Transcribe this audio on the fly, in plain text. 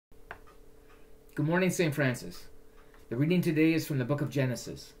Good morning, St. Francis. The reading today is from the book of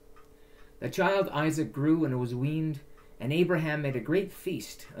Genesis. The child Isaac grew and was weaned, and Abraham made a great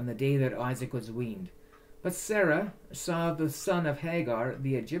feast on the day that Isaac was weaned. But Sarah saw the son of Hagar,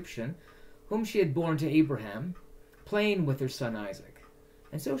 the Egyptian, whom she had borne to Abraham, playing with her son Isaac.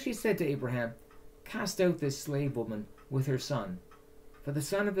 And so she said to Abraham, "Cast out this slave woman with her son, for the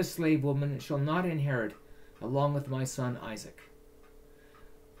son of the slave woman shall not inherit along with my son Isaac."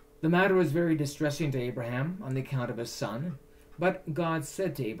 The matter was very distressing to Abraham on the account of his son, but God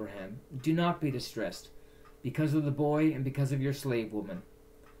said to Abraham, "Do not be distressed because of the boy and because of your slave woman.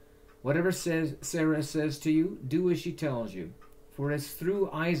 Whatever Sarah says to you, do as she tells you, for it is through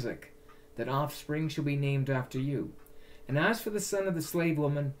Isaac that offspring shall be named after you. And as for the son of the slave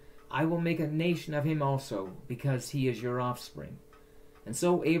woman, I will make a nation of him also, because he is your offspring." And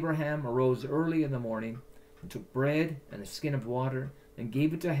so Abraham arose early in the morning, and took bread and a skin of water, and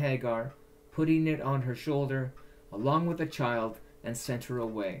gave it to Hagar, putting it on her shoulder, along with the child, and sent her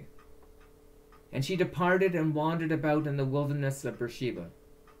away. And she departed and wandered about in the wilderness of Beersheba.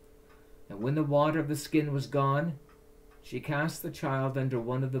 And when the water of the skin was gone, she cast the child under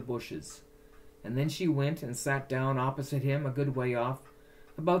one of the bushes. And then she went and sat down opposite him a good way off,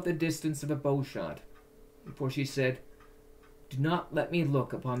 about the distance of a bowshot. For she said, "Do not let me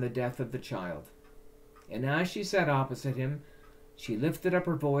look upon the death of the child." And as she sat opposite him, she lifted up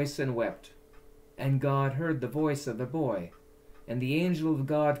her voice and wept. And God heard the voice of the boy. And the angel of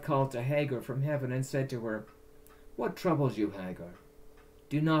God called to Hagar from heaven and said to her, "What troubles you, Hagar?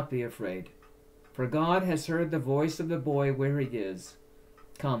 Do not be afraid, for God has heard the voice of the boy where he is.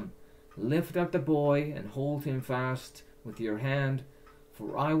 Come, lift up the boy and hold him fast with your hand,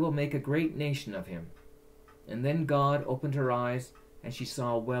 for I will make a great nation of him." And then God opened her eyes, and she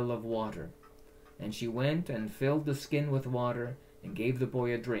saw a well of water. And she went and filled the skin with water, and gave the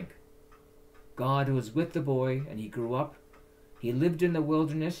boy a drink. God was with the boy, and he grew up. He lived in the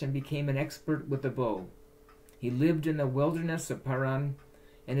wilderness and became an expert with the bow. He lived in the wilderness of Paran,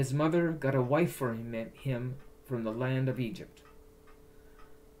 and his mother got a wife for him from the land of Egypt.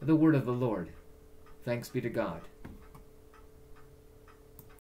 The word of the Lord. Thanks be to God.